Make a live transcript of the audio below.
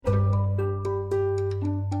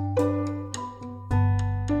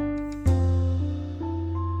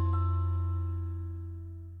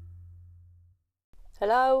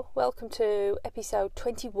Hello, welcome to episode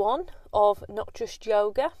 21 of Not Just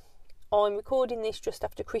Yoga. I'm recording this just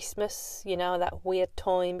after Christmas, you know, that weird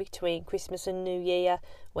time between Christmas and New Year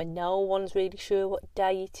when no one's really sure what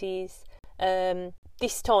day it is.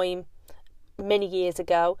 This time, many years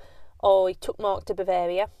ago, I took Mark to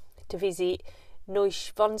Bavaria to visit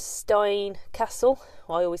Neuschwanstein Castle.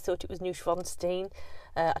 I always thought it was Neuschwanstein.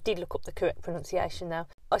 I did look up the correct pronunciation now.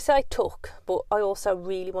 I say took, but I also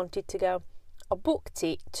really wanted to go. I booked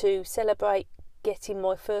it to celebrate getting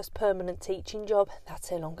my first permanent teaching job. That's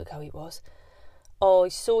how long ago it was. I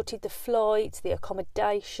sorted the flights, the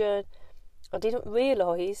accommodation. I didn't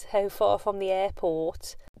realise how far from the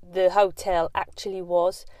airport the hotel actually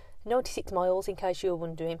was. 96 miles in case you're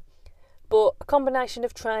wondering. But a combination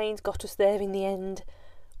of trains got us there in the end.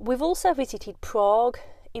 We've also visited Prague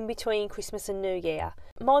in between Christmas and New Year.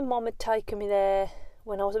 My mum had taken me there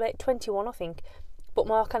when I was about 21, I think, but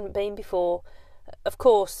Mark hadn't been before. Of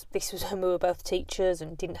course, this was when we were both teachers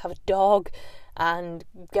and didn't have a dog, and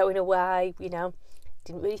going away, you know,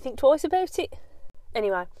 didn't really think twice about it.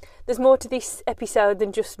 Anyway, there's more to this episode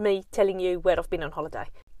than just me telling you where I've been on holiday.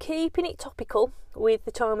 Keeping it topical with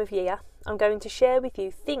the time of year, I'm going to share with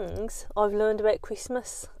you things I've learned about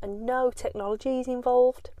Christmas, and no technology is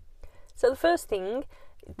involved. So the first thing,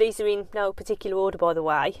 these are in no particular order by the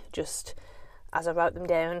way, just as I wrote them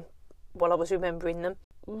down while I was remembering them.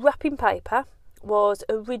 Wrapping paper was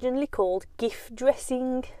originally called gift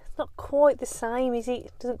dressing. It's not quite the same, is it?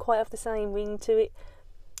 It doesn't quite have the same ring to it.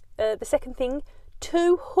 The second thing,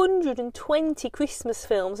 220 Christmas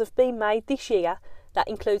films have been made this year. That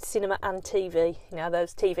includes cinema and TV, you know,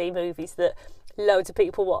 those TV movies that loads of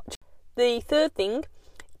people watch. The third thing,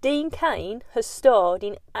 Dean Cain has starred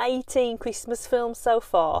in 18 Christmas films so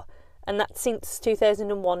far, and that's since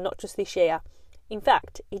 2001, not just this year. In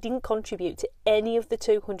fact, he didn't contribute to any of the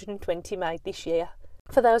 220 made this year.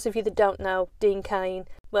 For those of you that don't know Dean Cain,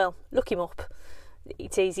 well, look him up.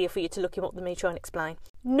 It's easier for you to look him up than me try and explain.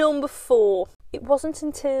 Number 4. It wasn't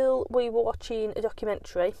until we were watching a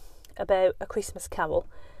documentary about A Christmas Carol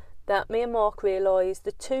that me and Mark realised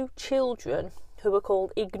the two children who were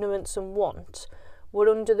called Ignorance and Want were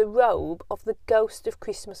under the robe of the ghost of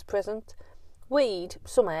Christmas Present. We'd,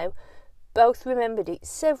 somehow, both remembered it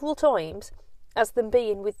several times as them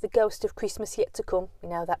being with the ghost of Christmas Yet to Come, you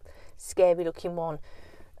know, that scary looking one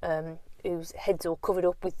whose head's all covered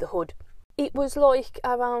up with the hood. It was like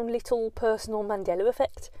our own little personal Mandela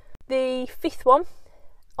effect. The fifth one,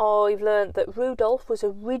 I've learned that Rudolph was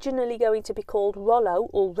originally going to be called Rollo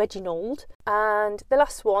or Reginald. And the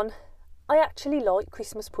last one, I actually like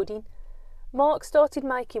Christmas pudding. Mark started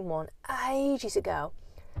making one ages ago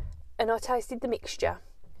and I tasted the mixture,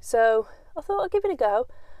 so I thought I'd give it a go.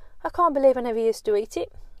 I can't believe I never used to eat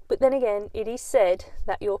it, but then again, it is said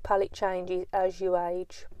that your palate changes as you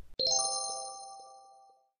age.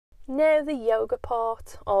 Now the yoga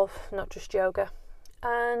part of Not Just Yoga,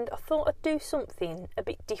 and I thought I'd do something a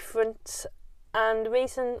bit different, and the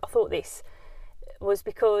reason I thought this was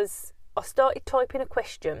because I started typing a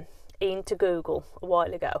question into Google a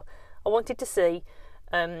while ago. I wanted to see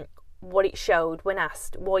what it showed when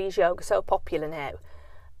asked, why is yoga so popular now?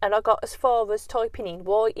 And I got as far as typing in,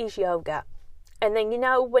 why is yoga? And then, you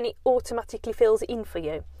know, when it automatically fills it in for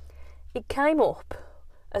you, it came up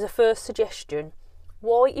as a first suggestion,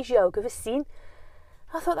 why is yoga a sin?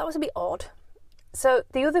 I thought that was a bit odd. So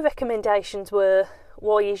the other recommendations were,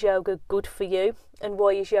 why is yoga good for you? And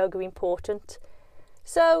why is yoga important?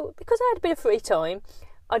 So, because I had a bit of free time,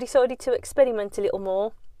 I decided to experiment a little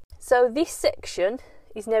more. So this section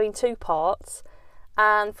is now in 2 parts,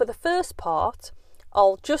 and for the first part,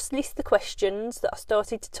 I'll just list the questions that I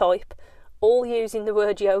started to type, all using the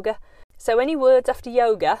word yoga. So any words after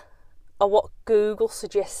yoga are what Google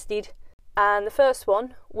suggested. And the first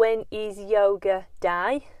one, when is Yoga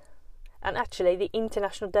Day? And actually, the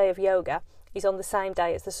International Day of Yoga is on the same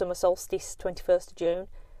day as the summer solstice, 21st of June.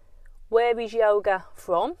 Where is yoga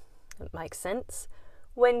from? That makes sense.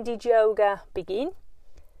 When did yoga begin?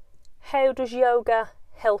 How does yoga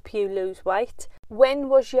help you lose weight? When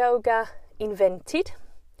was yoga invented?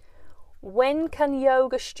 When can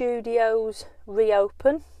yoga studios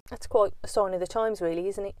reopen? That's quite a sign of the times really,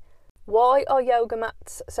 isn't it? Why are yoga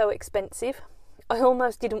mats so expensive? I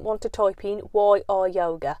almost didn't want to type in why are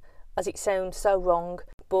yoga, as it sounds so wrong,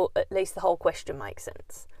 but at least the whole question makes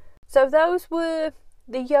sense. So those were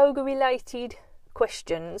the yoga related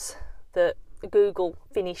questions that Google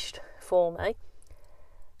finished for me.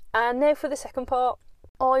 And now for the second part,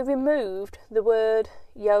 I removed the word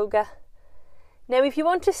yoga. Now if you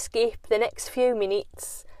want to skip the next few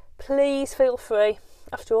minutes, please feel free.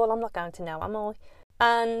 After all, I'm not going to know, am I?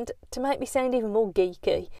 And to make me sound even more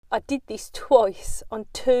geeky, I did this twice on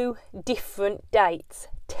 2 different dates,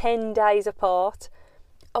 10 days apart.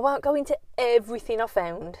 I won't go into everything I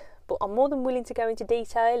found, but I'm more than willing to go into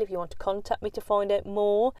detail if you want to contact me to find out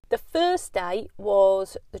more. The first date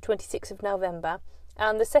was the 26th of November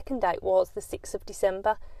and the second date was the 6th of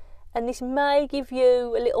December, and this may give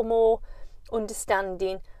you a little more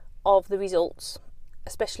understanding of the results,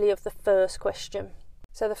 especially of the first question.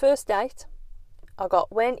 So the first date, I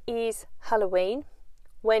got when is Halloween,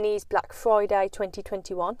 when is Black Friday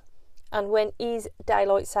 2021, and when is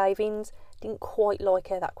daylight savings. Didn't quite like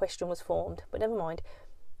how that question was formed, but never mind.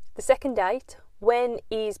 The second date, when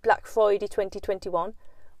is Black Friday 2021,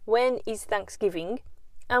 when is Thanksgiving,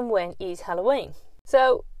 and when is Halloween.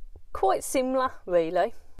 So quite similar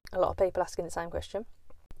really, a lot of people asking the same question.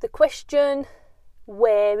 The question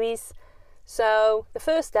where is, so the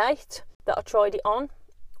first date that I tried it on,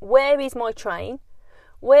 where is my train,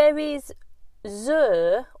 where is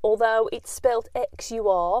Zur, although it's spelled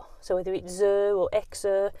X-U-R, so whether it's Zur or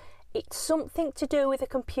Xur, it's something to do with a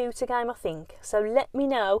computer game, I think. So let me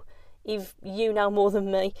know if you know more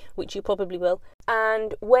than me, which you probably will.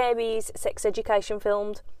 And where is Sex Education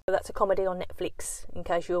filmed? That's a comedy on Netflix, in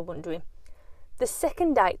case you're wondering. The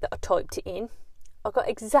second date that I typed it in, I got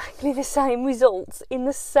exactly the same results in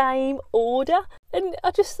the same order, and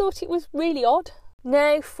I just thought it was really odd.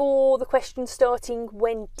 Now for the question starting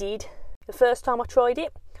when did. The first time I tried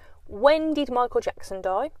it, when did Michael Jackson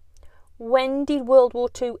die? When did World War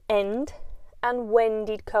II end? And when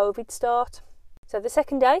did COVID start? So the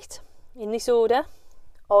second date, in this order,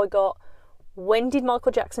 I got when did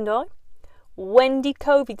Michael Jackson die? When did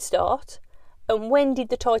COVID start? And when did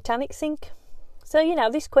the Titanic sink? So, you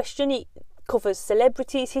know, this question, it covers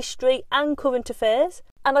celebrities, history and current affairs.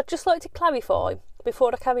 And I'd just like to clarify,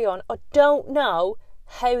 before I carry on, I don't know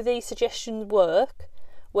how these suggestions work,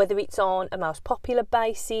 whether it's on a most popular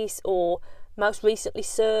basis or most recently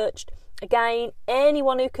searched. Again,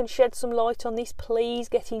 anyone who can shed some light on this, please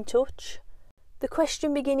get in touch. The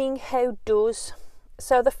question beginning, how does?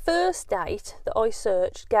 So the first date that I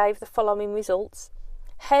searched gave the following results.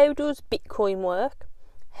 How does Bitcoin work?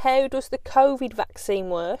 How does the COVID vaccine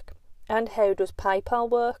work? And how does PayPal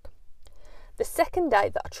work? The second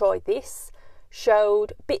date that I tried this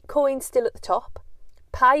showed Bitcoin still at the top,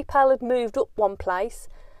 PayPal had moved up one place,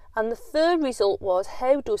 and the third result was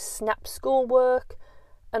how does SnapScore work?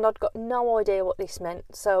 And I'd got no idea what this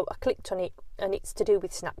meant, so I clicked on it, and it's to do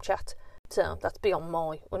with Snapchat. So that's beyond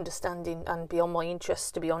my understanding and beyond my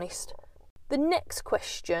interest, to be honest. The next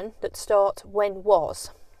question that starts when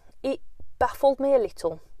was, it baffled me a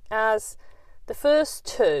little, as the first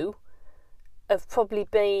two have probably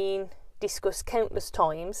been discussed countless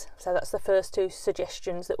times, so that's the first 2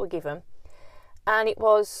 suggestions that were given. And it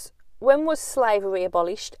was, when was slavery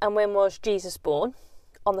abolished and when was Jesus born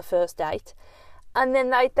on the first date? And then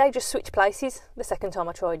they just switched places the second time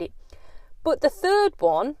I tried it. But the third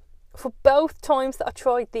one, for both times that I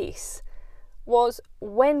tried this, was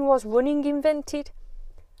when was running invented?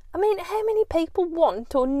 I mean, how many people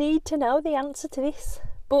want or need to know the answer to this?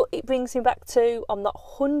 But it brings me back to, I'm not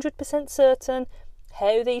 100% certain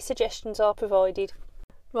how these suggestions are provided.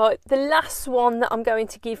 Right, the last one that I'm going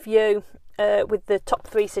to give you with the top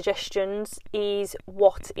 3 suggestions is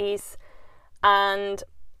what is. And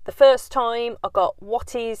the first time I got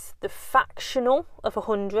what is the factional of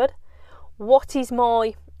 100, what is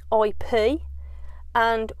my IP,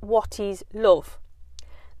 and what is love.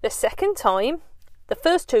 The second time, the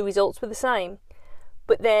first 2 results were the same,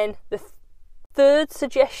 but then the third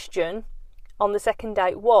suggestion on the second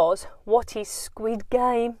date was what is Squid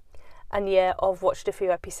Game. And yeah, I've watched a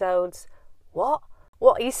few episodes. What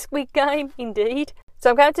is Squid Game? Indeed. So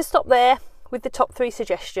I'm going to stop there with the top 3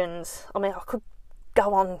 suggestions. I mean, I could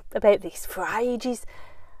go on about this for ages.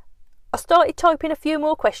 I started typing a few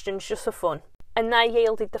more questions just for fun, and they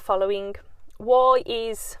yielded the following. Why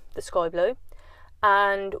is the sky blue?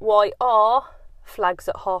 And why are flags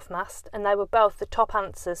at half-mast? And they were both the top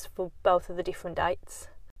answers for both of the different dates.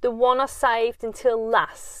 The one I saved until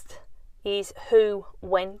last is who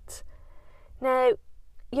went. Now,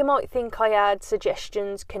 you might think I had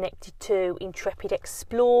suggestions connected to intrepid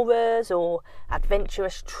explorers or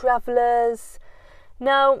adventurous travellers.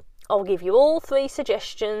 No, I'll give you all 3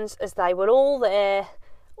 suggestions as they were all there,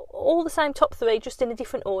 all the same top 3, just in a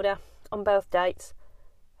different order on both dates.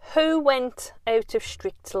 Who went out of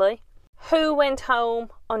Strictly? Who went home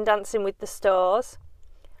on Dancing with the Stars?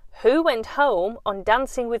 Who went home on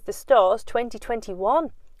Dancing with the Stars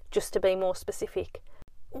 2021, just to be more specific?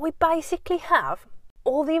 We basically have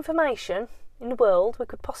all the information in the world we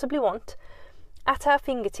could possibly want, at our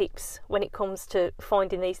fingertips when it comes to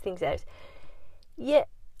finding these things out. Yet,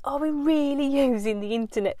 are we really using the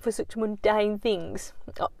internet for such mundane things?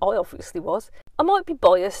 I obviously was. I might be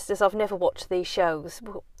biased as I've never watched these shows,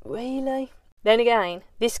 but really? Then again,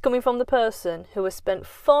 this coming from the person who has spent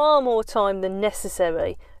far more time than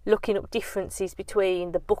necessary looking up differences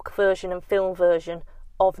between the book version and film version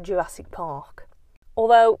of Jurassic Park.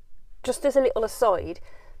 Although, just as a little aside,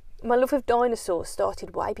 my love of dinosaurs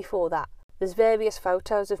started way before that. There's various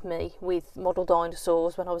photos of me with model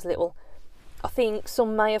dinosaurs when I was little. I think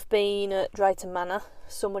some may have been at Drayton Manor,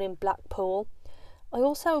 some were in Blackpool. I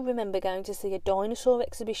also remember going to see a dinosaur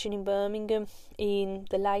exhibition in Birmingham in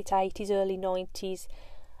the late 80s, early 90s.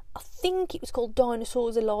 I think it was called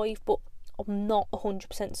Dinosaurs Alive, but I'm not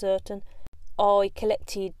 100% certain. I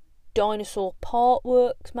collected Dinosaur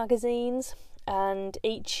Partworks magazines, and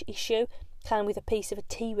each issue came with a piece of a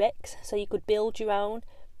T-Rex, so you could build your own.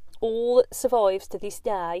 All that survives to this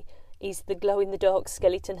day is the glow-in-the-dark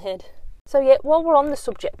skeleton head. So yeah, while we're on the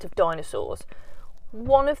subject of dinosaurs,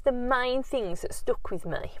 one of the main things that stuck with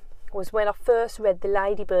me was when I first read the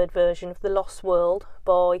Ladybird version of The Lost World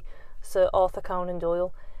by Sir Arthur Conan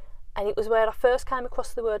Doyle, and it was where I first came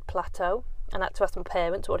across the word plateau and had to ask my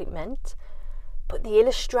parents what it meant. But the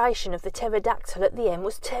illustration of the pterodactyl at the end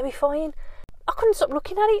was terrifying. I couldn't stop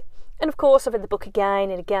looking at it, and of course I've read the book again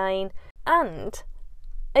and again, and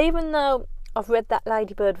even though I've read that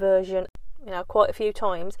Ladybird version, quite a few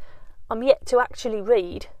times, I'm yet to actually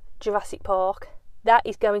read Jurassic Park. That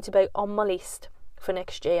is going to be on my list for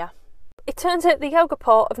next year. It turns out the yoga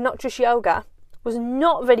part of Not Just Yoga was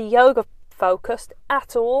not very yoga focused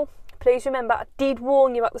at all. Please remember, I did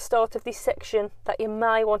warn you at the start of this section that you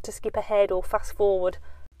may want to skip ahead or fast forward.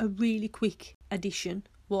 A really quick addition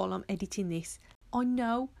while I'm editing this. I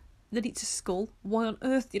know that it's a skull. Why on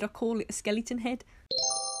earth did I call it a skeleton head?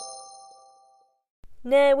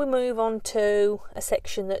 Now we move on to a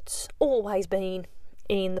section that's always been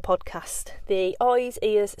in the podcast, the eyes,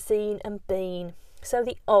 ears, seen and been. So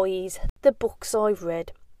the eyes, the books I've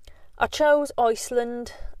read. I chose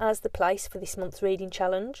Iceland as the place for this month's reading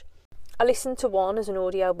challenge. I listened to one as an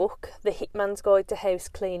audiobook, The Hitman's Guide to House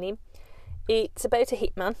Cleaning. It's about a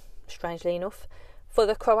hitman, strangely enough, for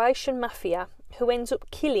the Croatian mafia who ends up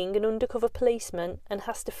killing an undercover policeman and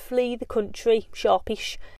has to flee the country,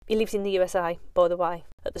 sharpish. He lives in the USA, by the way,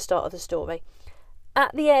 at the start of the story.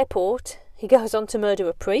 At the airport, he goes on to murder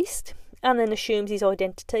a priest and then assumes his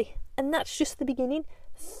identity. And that's just the beginning.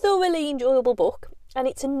 Thoroughly enjoyable book, and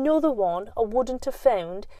it's another one I wouldn't have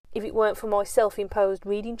found if it weren't for my self-imposed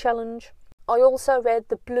reading challenge. I also read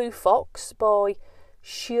The Blue Fox by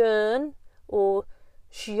Sjön, or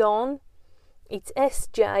Sjon. It's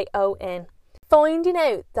S-J-O-N. Finding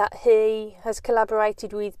out that he has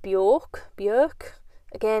collaborated with Björk,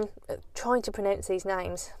 again, trying to pronounce these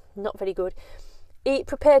names, not very good. It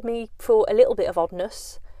prepared me for a little bit of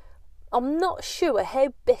oddness. I'm not sure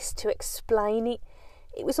how best to explain it.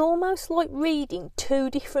 It was almost like reading two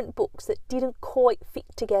different books that didn't quite fit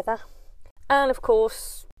together. And of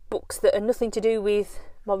course, books that are nothing to do with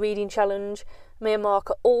my reading challenge. Me and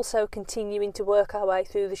Mark are also continuing to work our way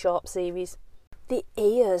through the Sharp series. The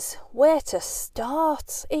ears, where to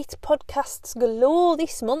start? It's podcasts galore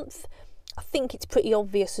this month. I think it's pretty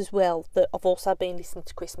obvious as well that I've also been listening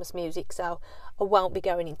to Christmas music, so I won't be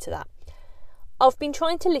going into that. I've been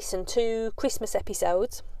trying to listen to Christmas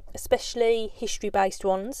episodes, especially history-based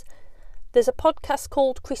ones. There's a podcast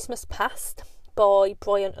called Christmas Past by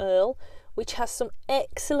Brian Earl, which has some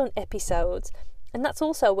excellent episodes, and that's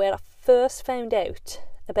also where I first found out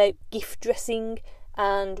about gift dressing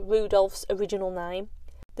and Rudolph's original name.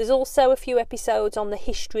 There's also a few episodes on the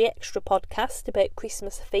History Extra podcast about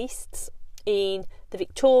Christmas feasts in the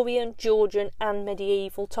Victorian, Georgian and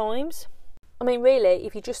medieval times. I mean, really,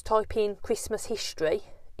 if you just type in Christmas history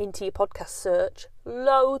into your podcast search,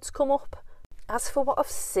 loads come up. As for what I've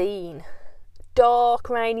seen, dark,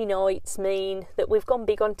 rainy nights mean that we've gone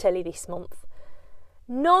big on telly this month.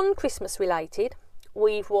 Non-Christmas related,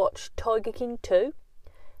 we've watched Tiger King 2,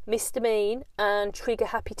 Mr. Mean and Trigger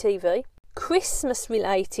Happy TV. Christmas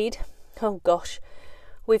related, oh gosh,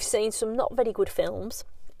 we've seen some not very good films,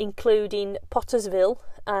 including Pottersville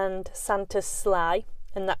and Santa's Sleigh,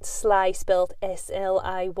 and that's Sleigh spelled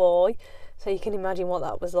S-L-A-Y, so you can imagine what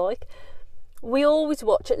that was like. We always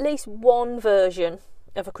watch at least one version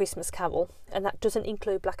of A Christmas Carol, and that doesn't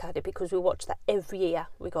include Blackadder because we watch that every year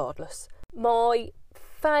regardless. My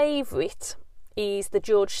favourite is the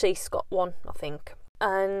George C. Scott one, I think,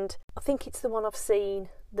 and I think it's the one I've seen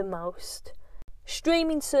the most.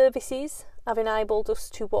 Streaming services have enabled us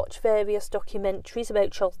to watch various documentaries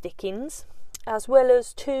about Charles Dickens, as well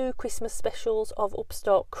as 2 Christmas specials of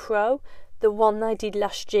Upstart Crow. The one they did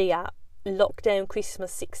last year, Lockdown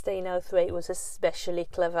Christmas 1603, was especially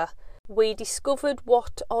clever. We discovered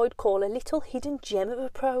what I'd call a little hidden gem of a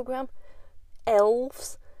programme,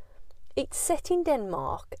 Elves. It's set in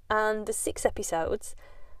Denmark and there's 6 episodes.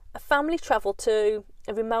 A family travel to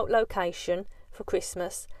a remote location for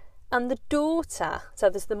Christmas, and the daughter, so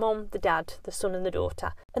there's the mom, the dad, the son and the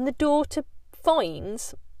daughter, and the daughter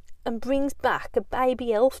finds and brings back a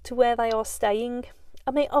baby elf to where they are staying.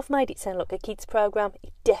 I mean, I've made it sound like a kids programme.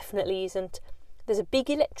 It definitely isn't. There's a big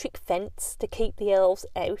electric fence to keep the elves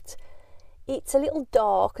out. It's a little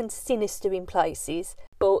dark and sinister in places,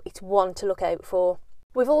 but it's one to look out for.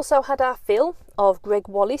 We've also had our fill of Greg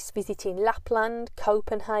Wallace visiting Lapland,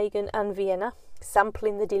 Copenhagen and Vienna,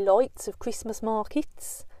 sampling the delights of Christmas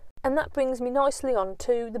markets. And that brings me nicely on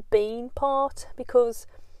to the bean part, because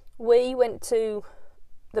we went to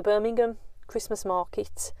the Birmingham Christmas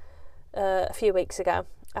market a few weeks ago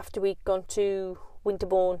after we'd gone to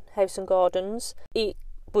Winterbourne House and Gardens. It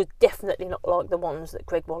was definitely not like the ones that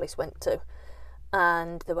Greg Wallace went to,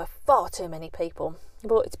 and there were far too many people,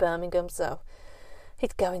 but it's Birmingham, so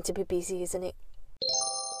it's going to be busy, isn't it?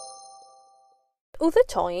 Other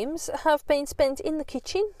times have been spent in the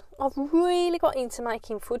kitchen. I've really got into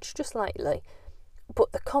making fudge just lately,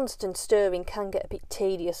 but the constant stirring can get a bit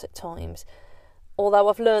tedious at times. Although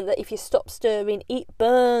I've learned that if you stop stirring, it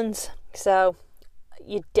burns, so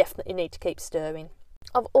you definitely need to keep stirring.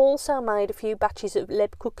 I've also made a few batches of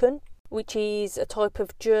Lebkuchen, which is a type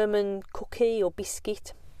of German cookie or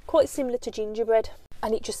biscuit, quite similar to gingerbread,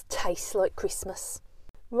 and it just tastes like Christmas.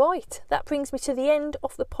 Right, that brings me to the end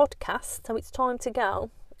of the podcast, so it's time to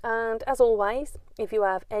go. And as always, if you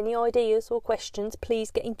have any ideas or questions,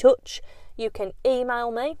 please get in touch. You can email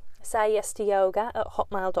me,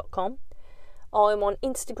 sayyes2yoga@hotmail.com. I'm on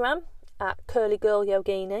Instagram at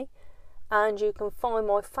curlygirlyogini, and you can find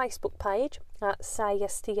my Facebook page at Say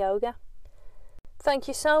Yes to Yoga. Thank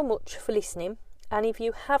you so much for listening, and if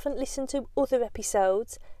you haven't listened to other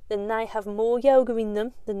episodes, then they have more yoga in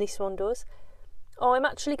them than this one does. I'm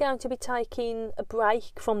actually going to be taking a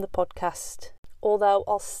break from the podcast, although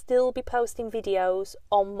I'll still be posting videos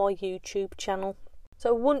on my YouTube channel.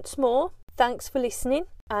 So once more, thanks for listening,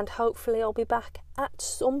 and hopefully I'll be back at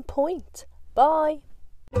some point. Bye!